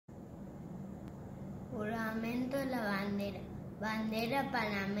Juramento a la bandera, bandera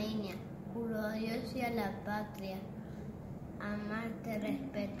panameña, juro a Dios y a la patria, amarte,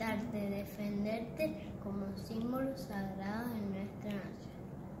 respetarte, defenderte como símbolo sagrado de nuestra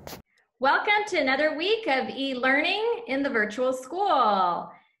nación. Welcome to another week of e-learning in the virtual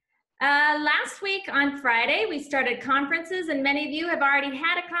school. Last week on Friday, we started conferences, and many of you have already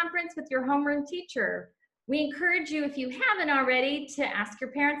had a conference with your homeroom teacher. We encourage you, if you haven't already, to ask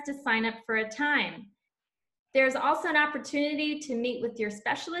your parents to sign up for a time. There's also an opportunity to meet with your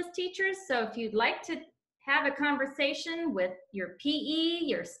specialist teachers, so if you'd like to have a conversation with your PE,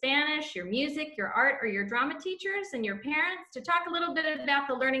 your Spanish, your music, your art, or your drama teachers and your parents to talk a little bit about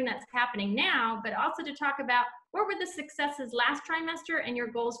the learning that's happening now, but also to talk about what were the successes last trimester and your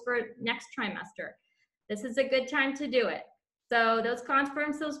goals for next trimester. This is a good time to do it. So those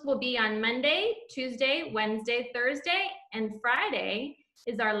conferences will be on Monday, Tuesday, Wednesday, Thursday, and Friday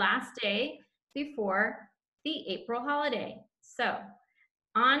is our last day before the April holiday. So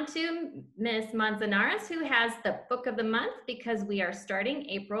on to Ms. Manzanares, who has the book of the month because we are starting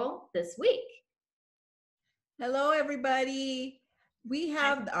April this week. Hello, everybody. We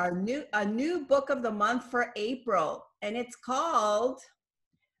have a new book of the month for April, and it's called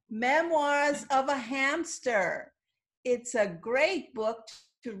Memoirs of a Hamster. It's a great book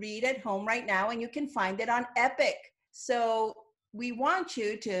to read at home right now, and you can find it on Epic. So we want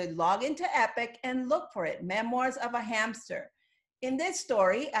you to log into Epic and look for it, Memoirs of a Hamster. In this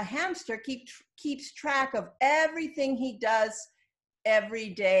story, a hamster keeps track of everything he does every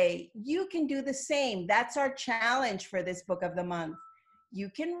day. You can do the same. That's our challenge for this book of the month. You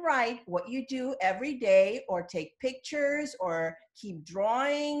can write what you do every day, or take pictures, or keep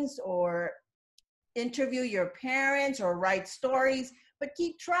drawings, or interview your parents, or write stories, but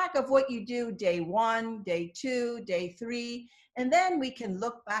keep track of what you do day 1, day 2, day 3, and then we can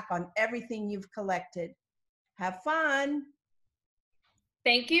look back on everything you've collected. Have fun.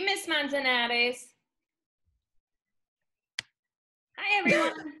 Thank you, Ms. Manzanares. Hi,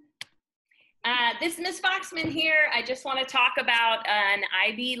 everyone. This is Ms. Foxman here. I just want to talk about an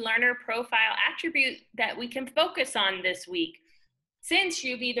IB learner profile attribute that we can focus on this week. Since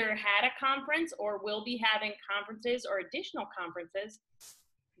you've either had a conference or will be having conferences or additional conferences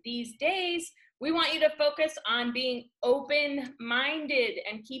these days, we want you to focus on being open-minded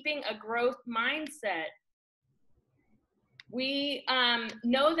and keeping a growth mindset. We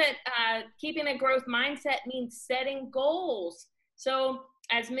know that keeping a growth mindset means setting goals. So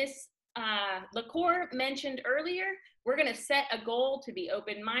as Ms. LaCour mentioned earlier, we're going to set a goal to be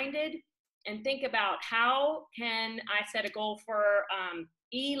open-minded and think about how can I set a goal for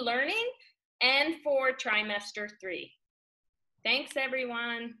e-learning and for trimester 3. Thanks,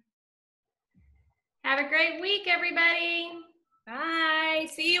 everyone. Have a great week, everybody. Bye.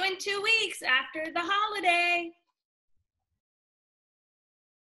 See you in 2 weeks after the holiday.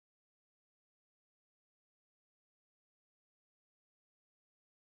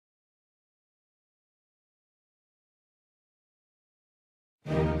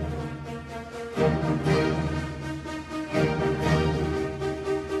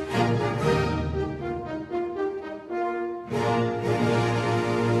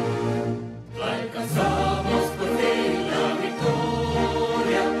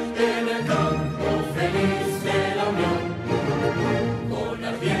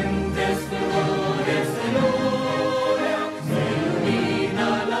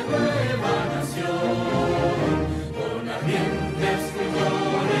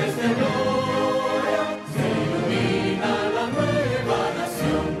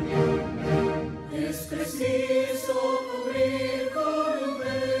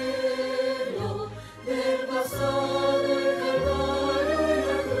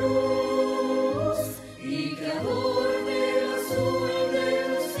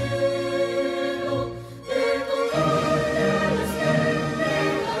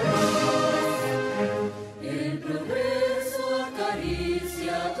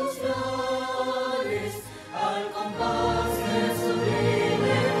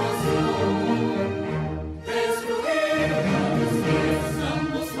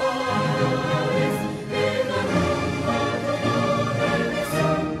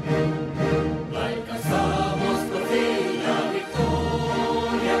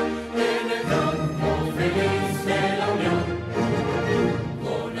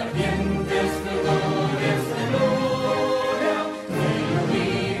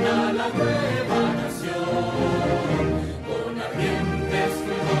 La